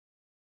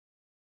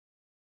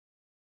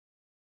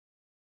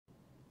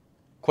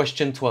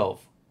Question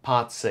 12,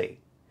 Part C.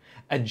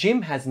 A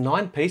gym has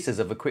 9 pieces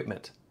of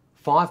equipment,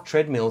 5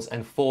 treadmills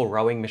and 4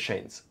 rowing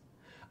machines.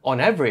 On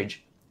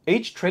average,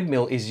 each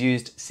treadmill is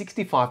used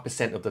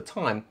 65% of the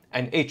time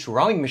and each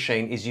rowing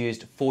machine is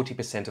used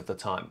 40% of the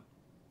time.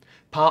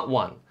 Part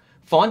 1.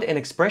 Find an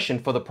expression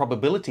for the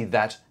probability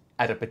that,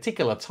 at a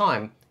particular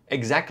time,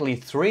 exactly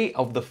 3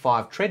 of the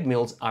 5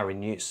 treadmills are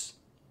in use.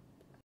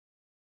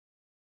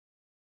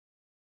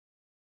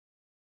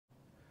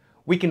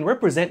 We can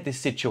represent this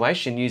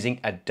situation using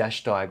a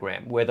dash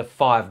diagram, where the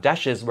 5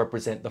 dashes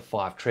represent the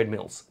 5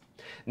 treadmills.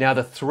 Now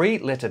the 3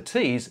 letter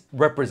T's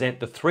represent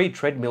the 3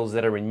 treadmills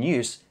that are in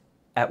use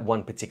at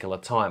one particular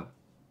time.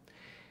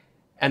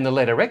 And the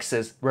letter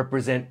X's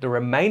represent the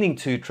remaining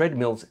 2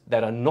 treadmills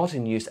that are not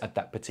in use at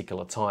that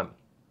particular time.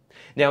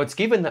 Now it's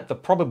given that the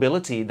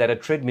probability that a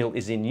treadmill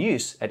is in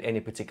use at any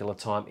particular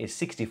time is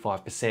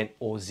 65%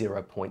 or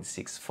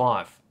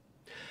 0.65.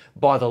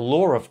 By the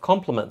law of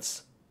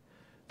complements,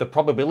 the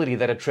probability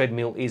that a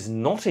treadmill is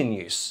not in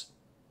use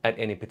at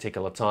any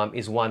particular time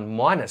is 1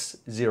 minus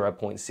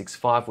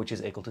 0.65, which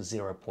is equal to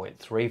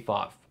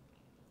 0.35.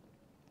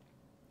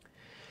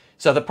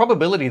 So the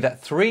probability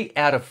that 3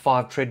 out of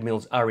 5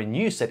 treadmills are in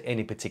use at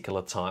any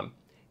particular time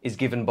is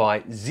given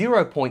by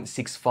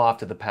 0.65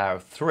 to the power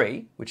of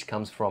 3, which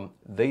comes from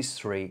these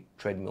 3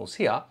 treadmills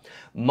here,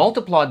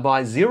 multiplied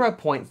by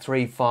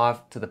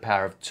 0.35 to the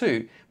power of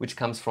 2, which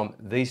comes from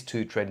these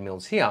 2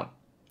 treadmills here.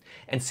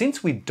 And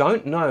since we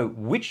don't know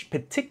which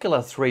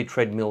particular 3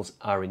 treadmills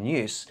are in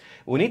use,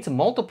 we need to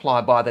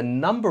multiply by the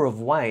number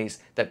of ways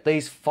that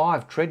these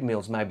 5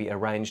 treadmills may be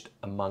arranged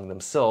among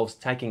themselves,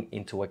 taking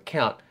into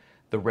account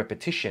the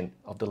repetition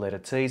of the letter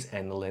T's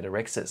and the letter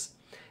X's.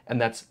 And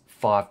that's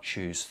 5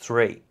 choose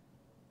 3.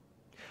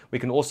 We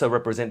can also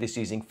represent this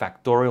using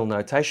factorial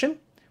notation.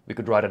 We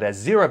could write it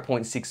as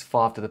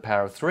 0.65 to the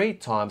power of 3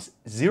 times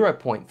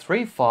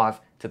 0.35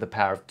 to the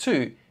power of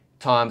 2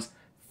 times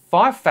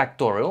 5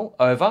 factorial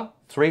over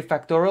 3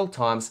 factorial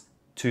times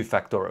 2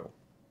 factorial.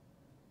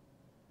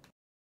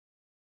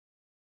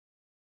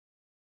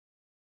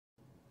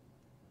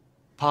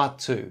 Part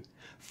 2.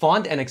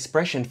 Find an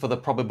expression for the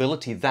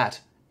probability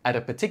that, at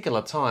a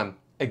particular time,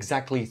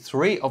 exactly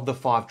 3 of the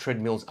 5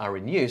 treadmills are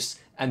in use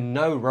and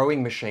no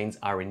rowing machines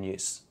are in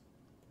use.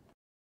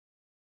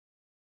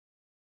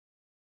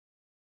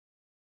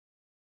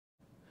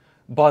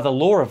 By the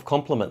law of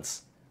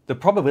complements, the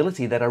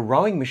probability that a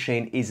rowing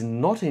machine is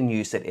not in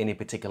use at any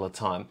particular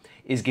time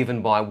is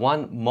given by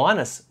 1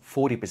 minus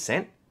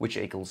 40%, which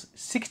equals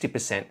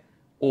 60%,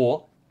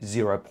 or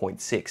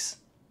 0.6.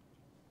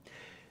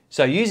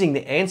 So using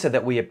the answer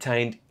that we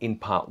obtained in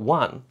part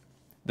 1,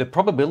 the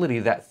probability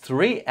that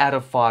 3 out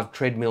of 5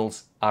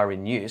 treadmills are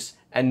in use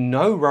and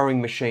no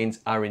rowing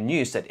machines are in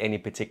use at any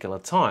particular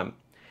time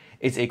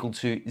is equal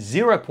to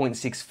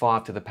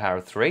 0.65 to the power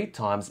of 3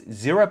 times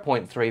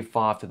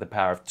 0.35 to the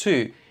power of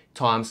 2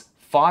 times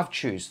 5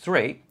 choose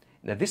 3.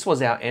 Now this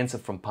was our answer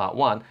from part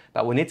 1,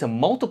 but we need to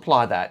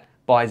multiply that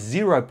by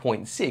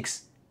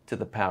 0.6 to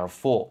the power of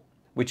 4,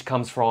 which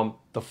comes from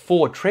the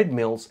 4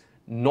 treadmills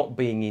not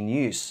being in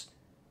use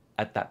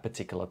at that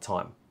particular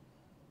time.